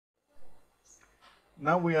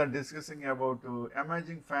Now we are discussing about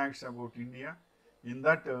amazing facts about India. In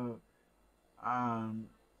that,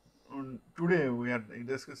 today we are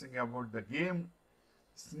discussing about the game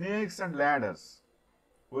Snakes and Ladders,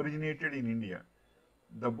 originated in India.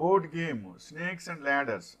 The board game Snakes and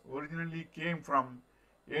Ladders originally came from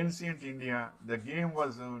ancient India. The game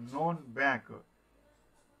was known back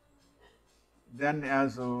then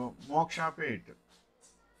as Moksha Pet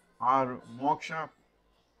or Moksha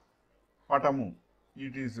Patamu.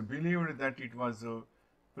 It is believed that it was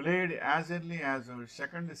played as early as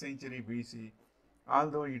 2nd century BC,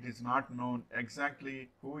 although it is not known exactly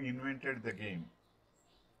who invented the game.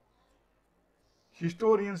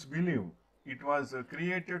 Historians believe it was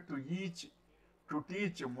created to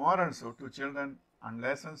teach morals to children and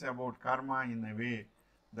lessons about karma in a way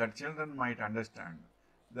that children might understand.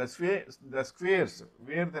 The squares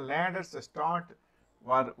where the ladders start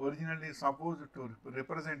were originally supposed to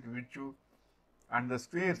represent virtue, and the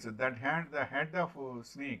squares that had the head of a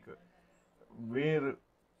snake were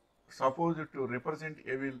supposed to represent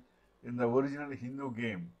evil in the original Hindu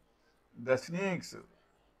game. The snakes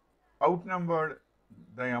outnumbered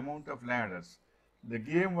the amount of ladders. The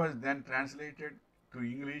game was then translated to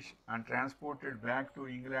English and transported back to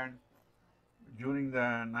England during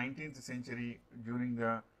the 19th century. During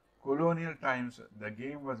the colonial times, the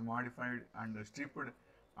game was modified and stripped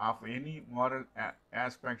of any moral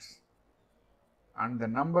aspects, and the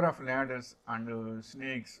number of ladders and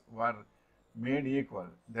snakes were made equal.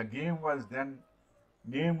 The game was then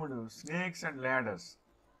named Snakes and Ladders,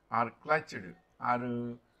 or Clutched,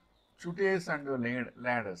 or Chutes and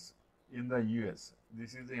Ladders in the US.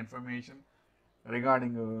 This is the information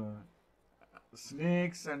regarding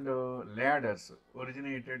snakes and ladders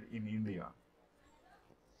originated in India.